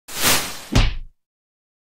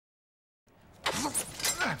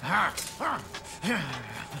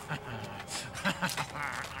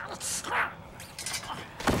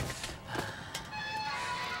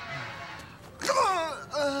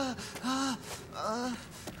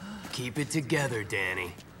Keep it together,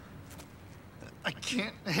 Danny. I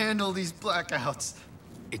can't handle these blackouts.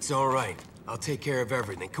 It's all right. I'll take care of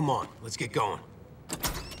everything. Come on, let's get going.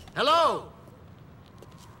 Hello?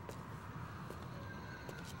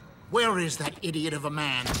 Where is that idiot of a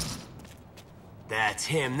man? That's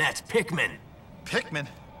him. That's Pikmin. Pikmin?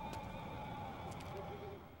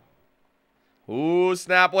 Ooh,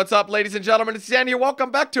 snap. What's up, ladies and gentlemen? It's Dan here.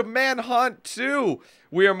 Welcome back to Manhunt 2.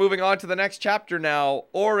 We are moving on to the next chapter now,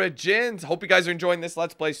 Origins. Hope you guys are enjoying this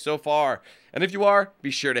Let's Play so far. And if you are,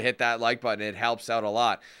 be sure to hit that like button. It helps out a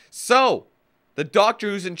lot. So, the doctor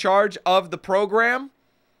who's in charge of the program,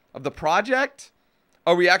 of the project,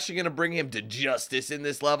 are we actually going to bring him to justice in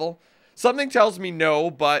this level? Something tells me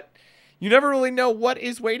no, but you never really know what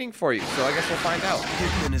is waiting for you. So I guess we'll find out.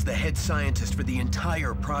 Pikmin is the head scientist for the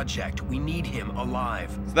entire project. We need him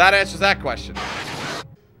alive. So that answers that question.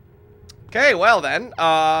 Okay, well then,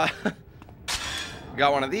 got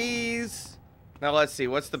one of these. Now let's see,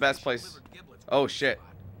 what's the best place? Oh shit.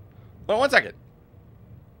 Well, 1 second.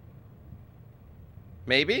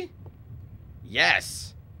 Maybe?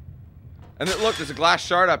 Yes. And then, look, there's a glass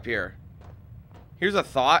shard up here. Here's a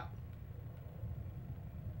thought.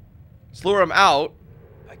 Let's lure him out.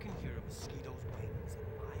 I can hear a mosquito's wings a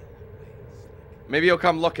mile away. Maybe he'll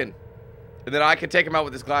come looking. And then I can take him out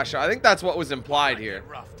with this glass shard. I think that's what was implied here.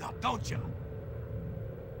 Roughed up, don't you?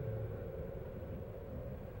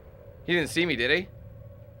 He didn't see me, did he?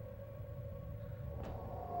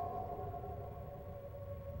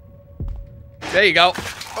 There you go.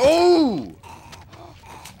 Oh!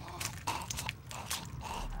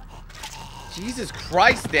 Jesus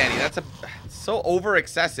Christ, Danny. That's so over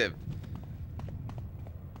excessive.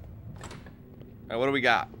 Alright, what do we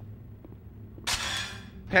got?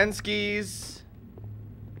 Penske's.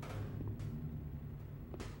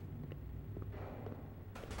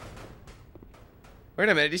 Wait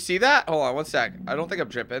a minute, did you see that? Hold on 1 sec. I don't think I'm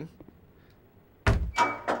tripping.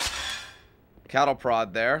 Cattle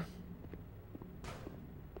prod there.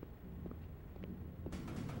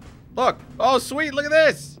 Look. Oh, sweet. Look at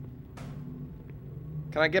this.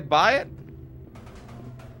 Can I get by it?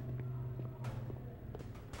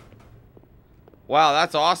 Wow,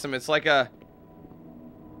 that's awesome. It's like a...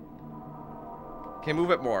 Can you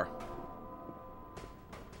move it more?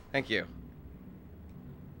 Thank you.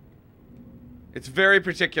 It's very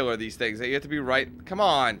particular, these things. That you have to be right. Come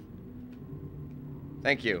on.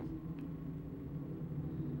 Thank you.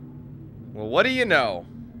 Well, what do you know?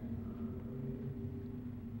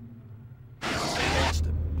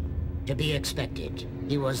 To be expected.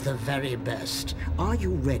 He was the very best. Are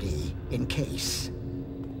you ready, in case?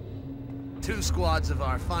 2 squads of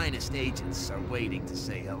our finest agents are waiting to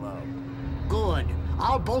say hello. Good.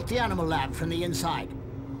 I'll bolt the animal lab from the inside.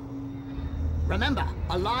 Remember,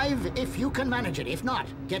 alive if you can manage it. If not,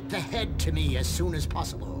 get the head to me as soon as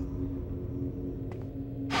possible.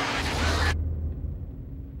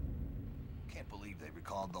 Can't believe they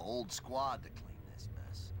recalled the old squad to clean this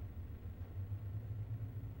mess.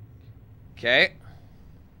 Okay.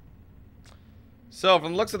 So,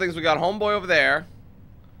 from the looks of things, we got Homeboy over there.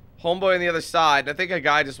 Homeboy on the other side. I think a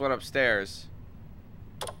guy just went upstairs.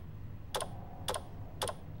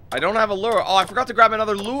 I don't have a lure. Oh, I forgot to grab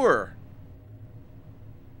another lure.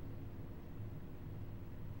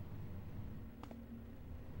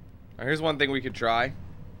 Here's one thing we could try.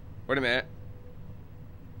 Wait a minute.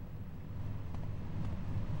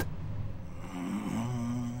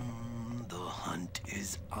 The hunt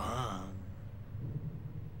is on.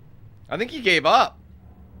 I think he gave up.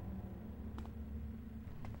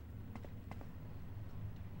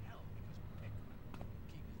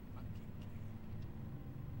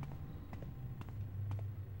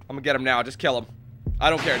 I'm gonna get him now. Just kill him. I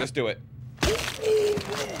don't care. Just do it.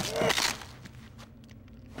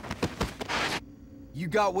 You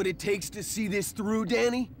got what it takes to see this through,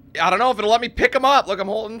 Danny? I don't know if it'll let me pick him up. Look, I'm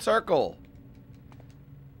holding circle.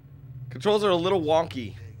 Controls are a little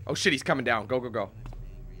wonky. Oh shit, he's coming down. Go, go, go.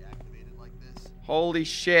 Holy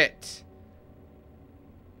shit.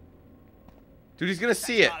 Dude, he's gonna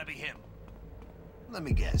see it. Gotta be him. Let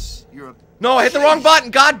me guess. You're a... No, I hit the wrong button.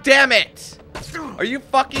 God damn it. Are you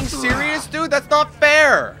fucking serious, dude? That's not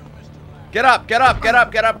fair. Get up, get up, get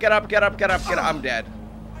up, get up, get up, get up, get up, get up. I'm dead.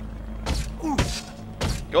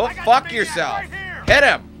 Go fuck yourself. Hit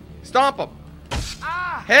him. Stomp him.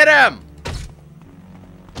 Hit him.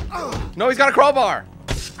 No, he's got a crowbar.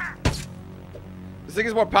 This thing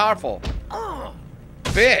is more powerful.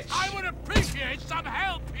 bitch. I would appreciate some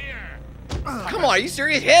help here. Come on, are you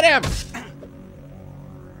serious? Hit him.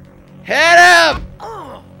 Hit him.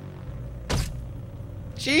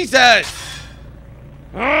 Jesus.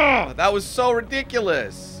 Oh, that was so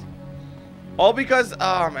ridiculous. All because,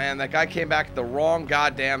 oh man, that guy came back at the wrong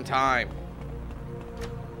goddamn time.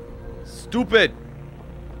 Stupid.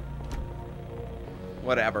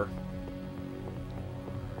 Whatever.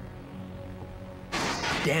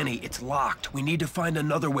 Danny, it's locked. We need to find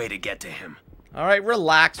another way to get to him. All right,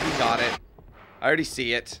 relax. We got it. I already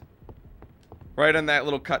see it. Right on that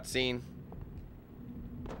little cutscene.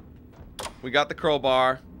 We got the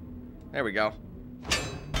crowbar. There we go.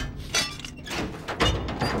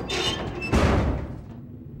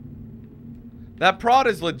 That prod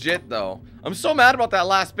is legit, though. I'm so mad about that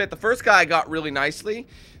last bit. The first guy got really nicely.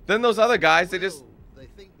 Then those other guys, they just... They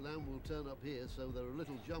think Lamb will turn up here, so they're a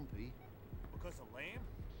little jumpy. Because of Lamb?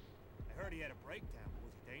 I heard he had a breakdown, but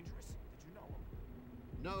was he dangerous? Did you know him?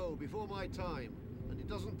 No, before my time. And it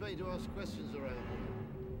doesn't pay to ask questions around here.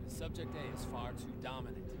 The subject A is far too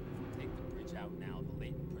dominant. If we take the bridge out now, the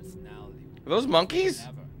latent personality will... Are those monkeys?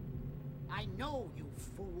 Never. I know, you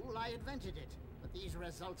fool. I invented it. But these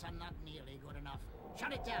results are not nearly good enough.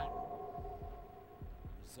 Shut it down.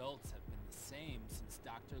 Results have been the same since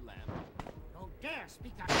Dr. Lamb. Don't dare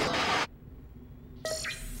speak that.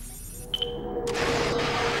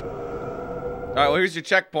 Alright, well, here's your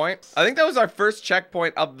checkpoint. I think that was our first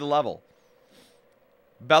checkpoint of the level.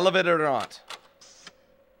 Believe it or not.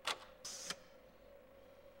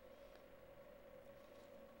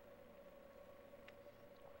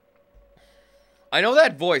 I know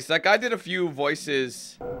that voice. That guy did a few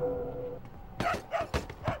voices.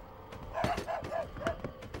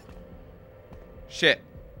 Shit.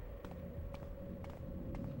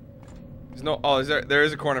 There's no... Oh, there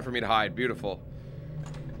is a corner for me to hide. Beautiful.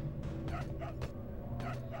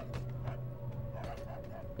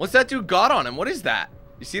 What's that dude got on him? What is that?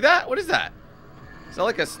 You see that? What is that? Is that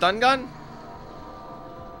like a stun gun?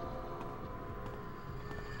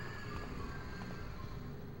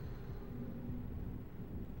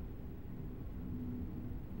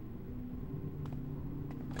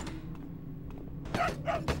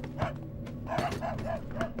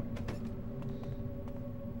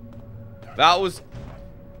 That was...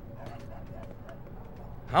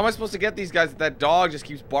 How am I supposed to get these guys if that dog just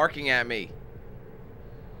keeps barking at me?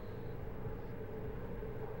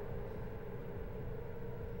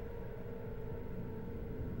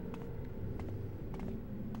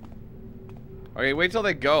 Okay, wait till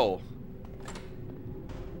they go.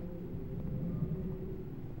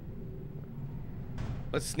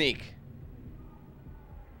 Let's sneak.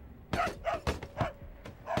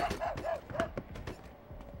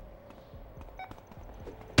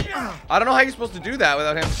 I don't know how you're supposed to do that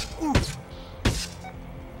without him.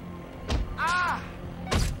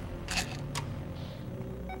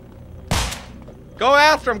 Go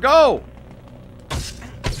after him, go!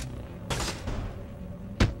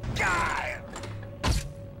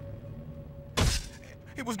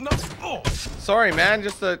 It was not. Oh. Sorry, man.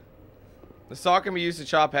 Just the saw can be used to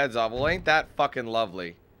chop heads off. Well, ain't that fucking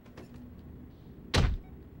lovely?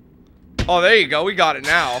 Oh, there you go. We got it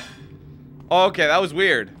now. Oh, okay, that was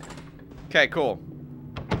weird. Okay, cool.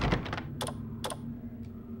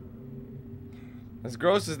 As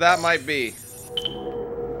gross as that might be.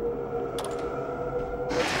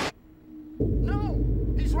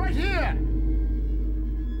 No! He's right here!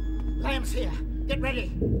 Lamb's here. Get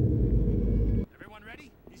ready. Everyone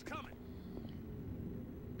ready? He's coming.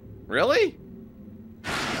 Really?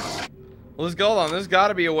 Well, let's go on. There's got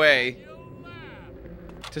to be a way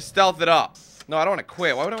to stealth it up. No, I don't want to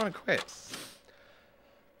quit. Why would I want to quit?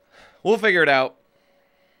 We'll figure it out.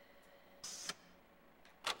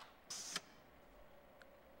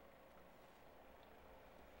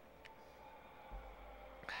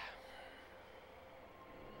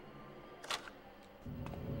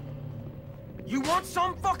 You want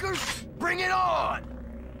some, fuckers? Bring it on!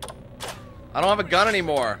 I don't have a gun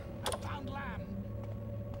anymore. Found Lamb.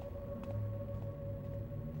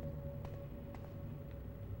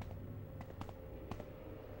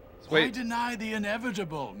 Why Wait. deny the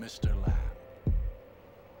inevitable, Mr. Lamb?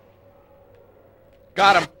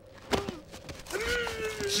 Got him.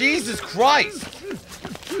 Jesus Christ.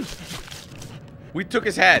 We took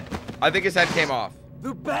his head. I think his head came off.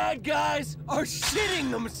 The bad guys are shitting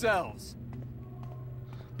themselves.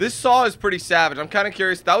 This saw is pretty savage. I'm kind of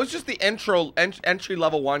curious. That was just the entry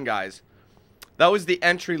level one, guys. That was the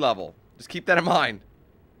entry level. Just keep that in mind.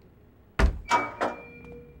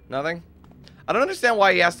 Nothing? I don't understand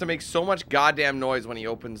why he has to make so much goddamn noise when he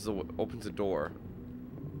opens the door.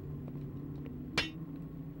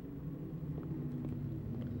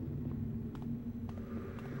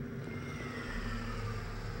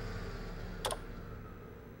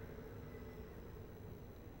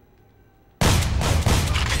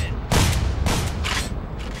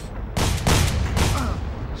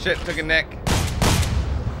 Shit, took a nick.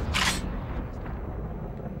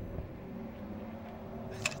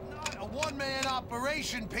 This is not a one-man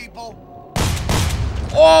operation, people.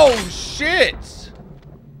 Oh, shit!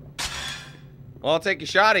 Well, I'll take your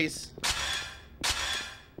shotties.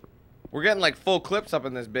 We're getting like full clips up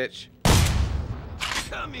in this bitch.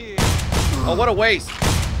 Come here. Oh, what a waste.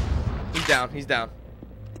 He's down, he's down.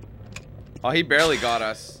 Oh, he barely got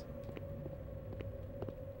us.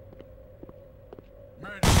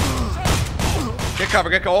 Get cover,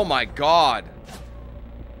 get cover. Oh my god.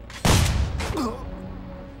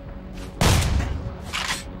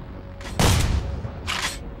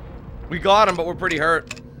 We got him, but we're pretty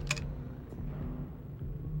hurt.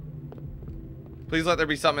 Please let there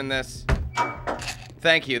be something in this.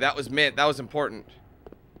 Thank you. That was mint. That was important.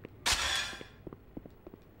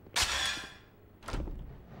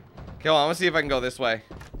 Okay, well, I'm gonna see if I can go this way.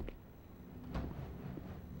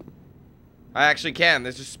 I actually can.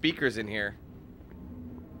 There's just speakers in here.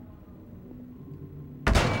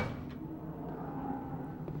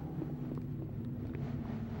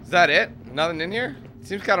 Is that it? Nothing in here?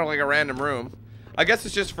 Seems kind of like a random room. I guess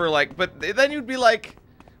it's just for like, but then you'd be like,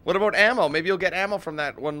 what about ammo? Maybe you'll get ammo from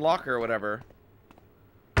that one locker or whatever.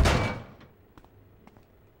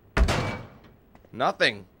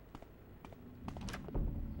 Nothing.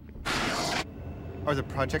 Are the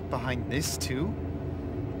project behind this too?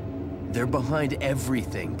 They're behind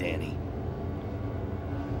everything, Danny.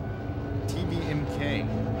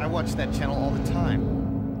 TVMK. I watch that channel all the time.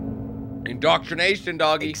 Indoctrination,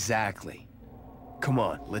 doggy. Exactly. Come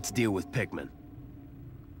on, let's deal with Pikmin.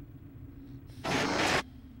 Can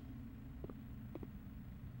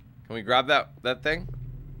we grab that thing?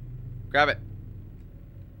 Grab it.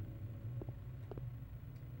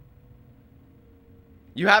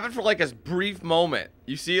 You have it for like a brief moment.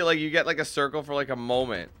 You see it, like you get like a circle for like a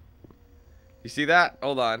moment. You see that?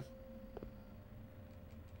 Hold on.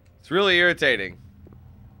 It's really irritating.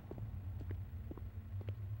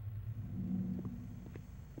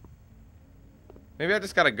 Maybe I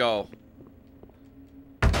just gotta go.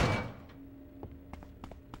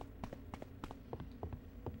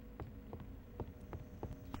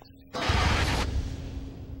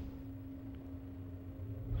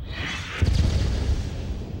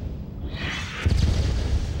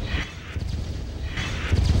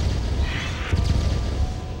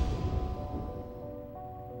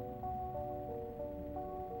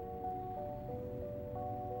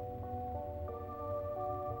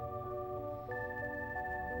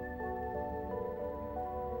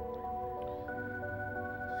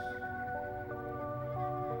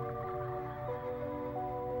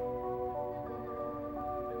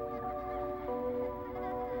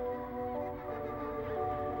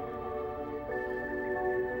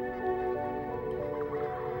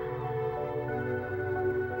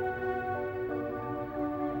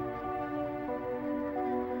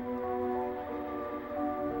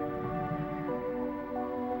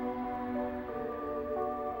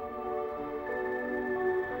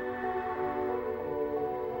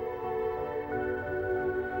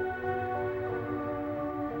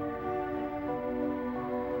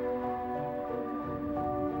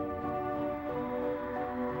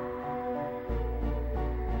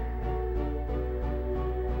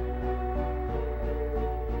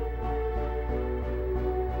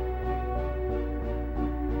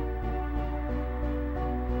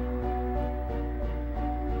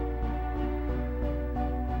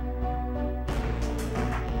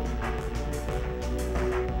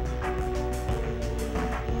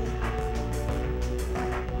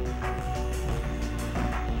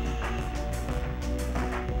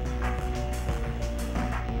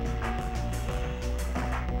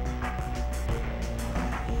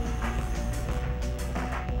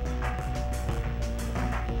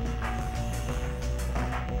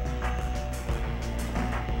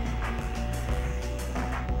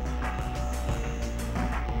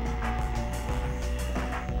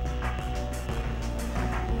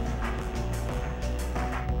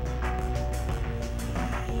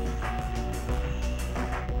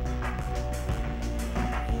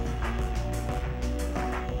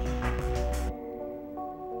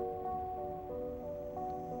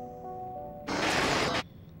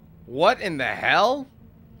 What in the hell?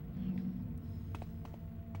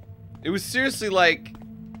 It was seriously like...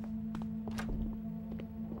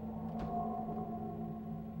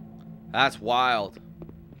 That's wild.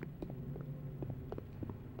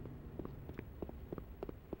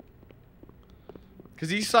 Because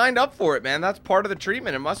he signed up for it, man. That's part of the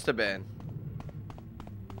treatment. It must have been.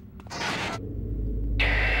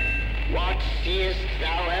 What seest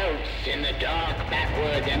thou else in the dark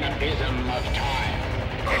backward and abysm of time?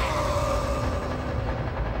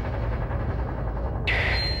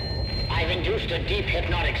 I've induced a deep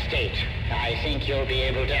hypnotic state. I think you'll be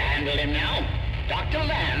able to handle him now. Dr.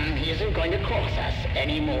 Lamb isn't going to cause us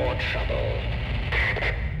any more trouble.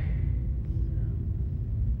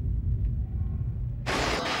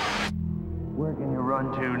 Where can you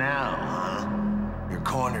run to now, huh? You're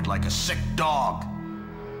cornered like a sick dog.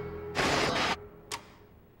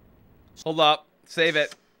 Hold up. Save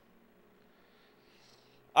it.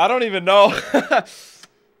 I don't even know.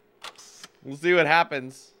 We'll see what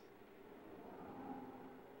happens.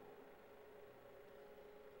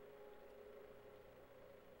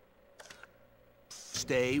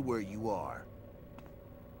 Stay where you are.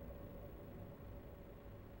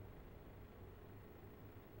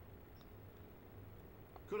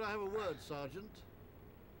 Could I have a word, Sergeant?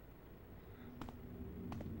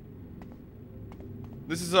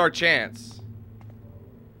 This is our chance.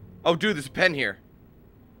 Oh, dude, there's a pen here.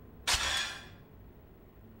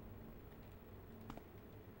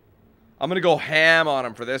 I'm gonna go ham on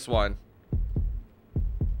him for this one.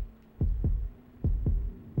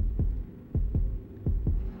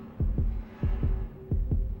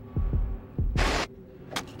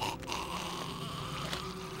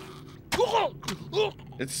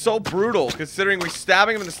 It's so brutal, considering we're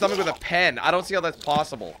stabbing him in the stomach with a pen. I don't see how that's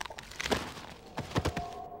possible.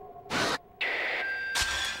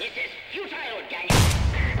 This is futile, Danny.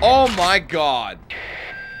 Oh my god.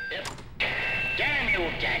 Damn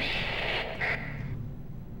you, Danny.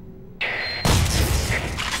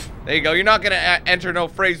 There you go. You're not gonna enter no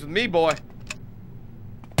phrase with me, boy.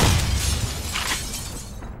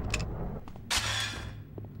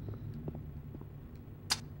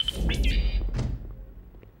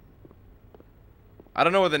 I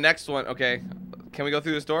don't know where the next one. Okay, can we go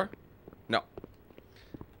through this door? No.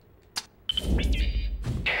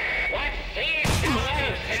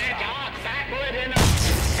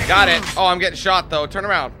 Got it. Oh, I'm getting shot though. Turn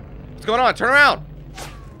around. What's going on? Turn around.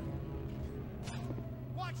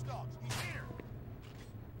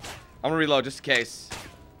 I'm gonna reload just in case.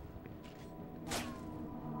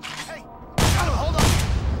 Hey, hold on.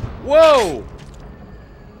 Whoa!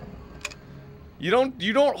 You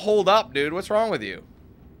don't hold up, dude. What's wrong with you?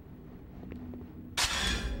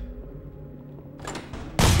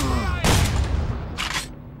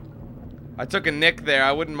 I took a nick there.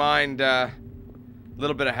 I wouldn't mind a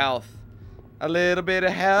little bit of health. A little bit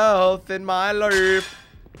of health in my life.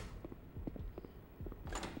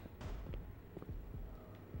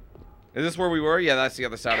 Is this where we were? Yeah, that's the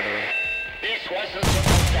other side of the room. This wasn't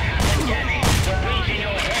supposed to happen, Danny. The bridge in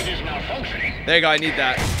your head is malfunctioning. There you go. I need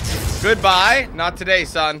that. Goodbye. Not today,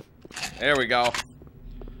 son. There we go.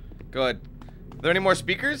 Good. Are there any more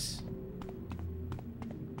speakers?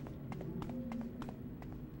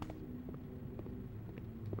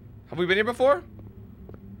 Have we been here before?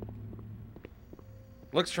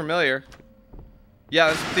 Looks familiar. Yeah,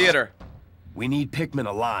 that's the theater. We need Pikmin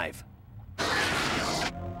alive.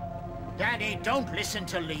 Danny, don't listen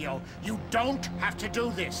to Leo. You don't have to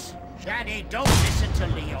do this. Danny, don't listen to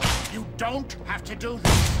Leo. You don't have to do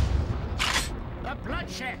this. The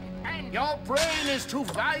bloodshed and your brain is too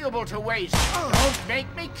valuable to waste. Don't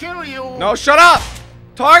make me kill you. No, shut up!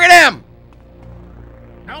 Target him!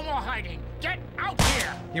 No more hiding. Get out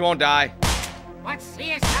here. He won't die. What's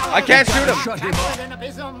this? I can't shoot him. Shut him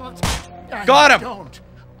up. Got him. Don't.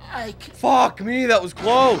 Fuck me, that was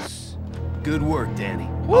close. Good work, Danny.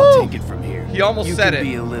 Woo! I'll take it from here. He almost you said can it.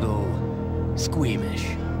 Be a little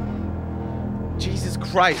squeamish. Jesus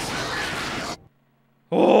Christ.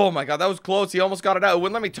 Oh my god, that was close. He almost got it out. It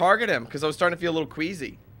wouldn't let me target him because I was starting to feel a little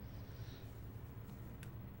queasy.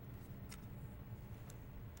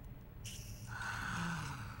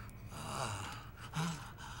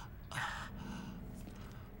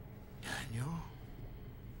 Daniel?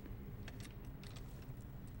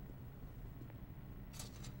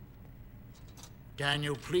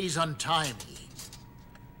 Daniel, please untie me.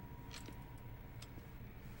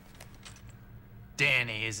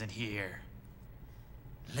 Danny isn't here.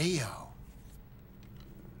 Leo.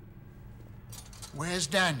 Where's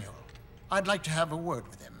Daniel? I'd like to have a word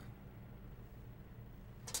with him.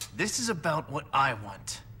 This is about what I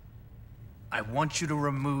want. I want you to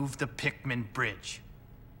remove the Pikmin bridge.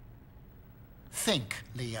 Think,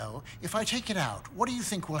 Leo. If I take it out, what do you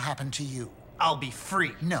think will happen to you? I'll be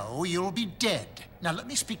free. No, you'll be dead. Now let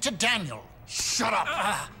me speak to Daniel. Shut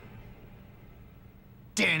up!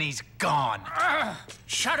 Danny's gone.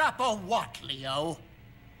 Shut up or what, Leo?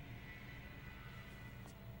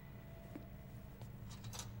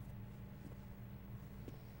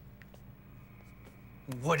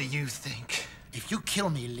 What do you think? If you kill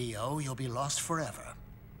me, Leo, you'll be lost forever.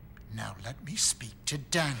 Now let me speak to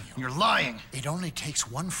Daniel. You're lying. It only takes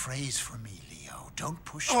one phrase from me, Leo. Don't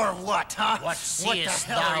push Or me. what, huh? What seest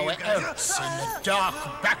thou else in the dark,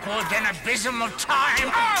 backward and abysmal time?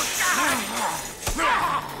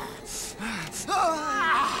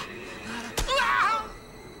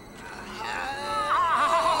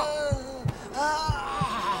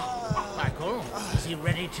 Michael, is he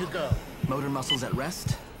ready to go? Motor muscles at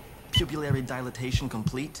rest. Pupillary dilatation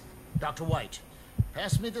complete. Dr. White,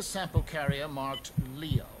 pass me the sample carrier marked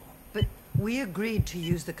Leo. But we agreed to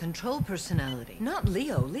use the control personality, not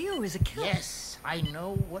Leo. Leo is a killer. Yes, I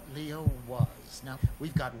know what Leo was. Now,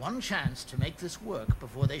 we've got one chance to make this work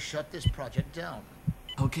before they shut this project down.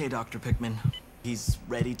 Okay, Dr. Pickman. He's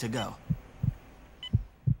ready to go.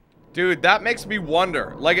 Dude, that makes me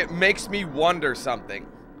wonder. Like, it makes me wonder something.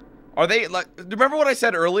 Are they, like, remember what I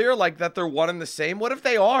said earlier? Like, that they're one and the same? What if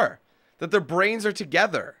they are? That their brains are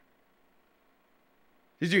together?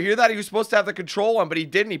 Did you hear that? He was supposed to have the control one, but he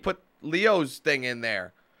didn't. He put Leo's thing in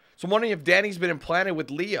there. So I'm wondering if Danny's been implanted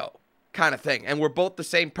with Leo, kind of thing. And we're both the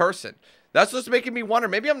same person. That's what's making me wonder.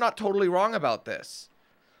 Maybe I'm not totally wrong about this.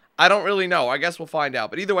 I don't really know. I guess we'll find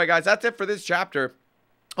out. But either way, guys, that's it for this chapter.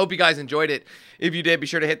 Hope you guys enjoyed it. If you did, be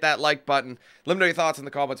sure to hit that like button. Let me know your thoughts in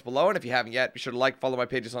the comments below. And if you haven't yet, be sure to like, follow my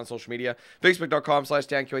pages on social media.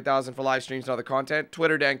 Facebook.com/DanQ8000 for live streams and other content.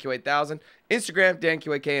 Twitter, DanQ8000. Instagram,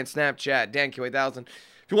 DanQ8K. And Snapchat, DanQ8000.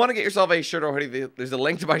 If you want to get yourself a shirt or hoodie, there's a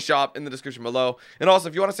link to my shop in the description below. And also,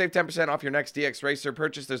 if you want to save 10% off your next DX Racer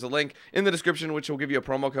purchase, there's a link in the description which will give you a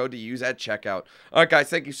promo code to use at checkout. All right, guys,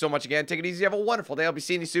 thank you so much again. Take it easy. Have a wonderful day. I'll be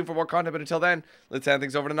seeing you soon for more content. But until then, let's hand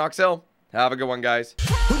things over to Knox Hill. Have a good one, guys.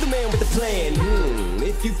 Who's the man with the plan?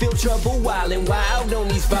 If you feel trouble wildin' wild on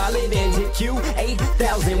these violent and hit you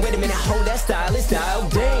 8,000. Wait a minute, hold that stylist style.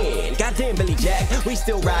 Damn, goddamn Billy Jack, we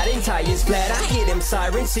still riding tires flat. I hear them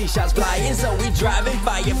sirens, see shots flying, so we driving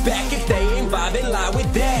fire back. If they ain't vibing, lie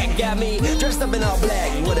with that. Got me dressed up in all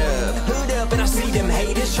black. What up? Hood up, and I see them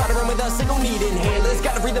haters try to run with us. They gon' need inhalers.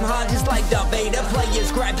 Gotta breathe them hard just like Darth Vader.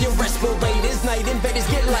 Players, grab your respirators. Night invaders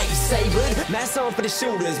get lightsabered. Mask on for the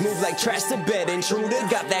shooters, move like trash to bed intruder.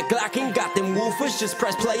 Got that Glock and got them woofers. Just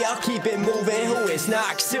press play, I'll keep it moving. Who is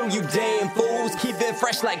Knox Hill, you damn fools? Keep it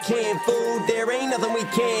fresh like canned food. There ain't nothing we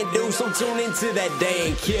can't do, so tune into that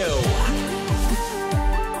DanQ.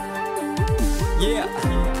 Yeah.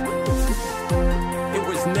 It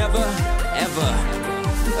was never, ever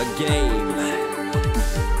a game.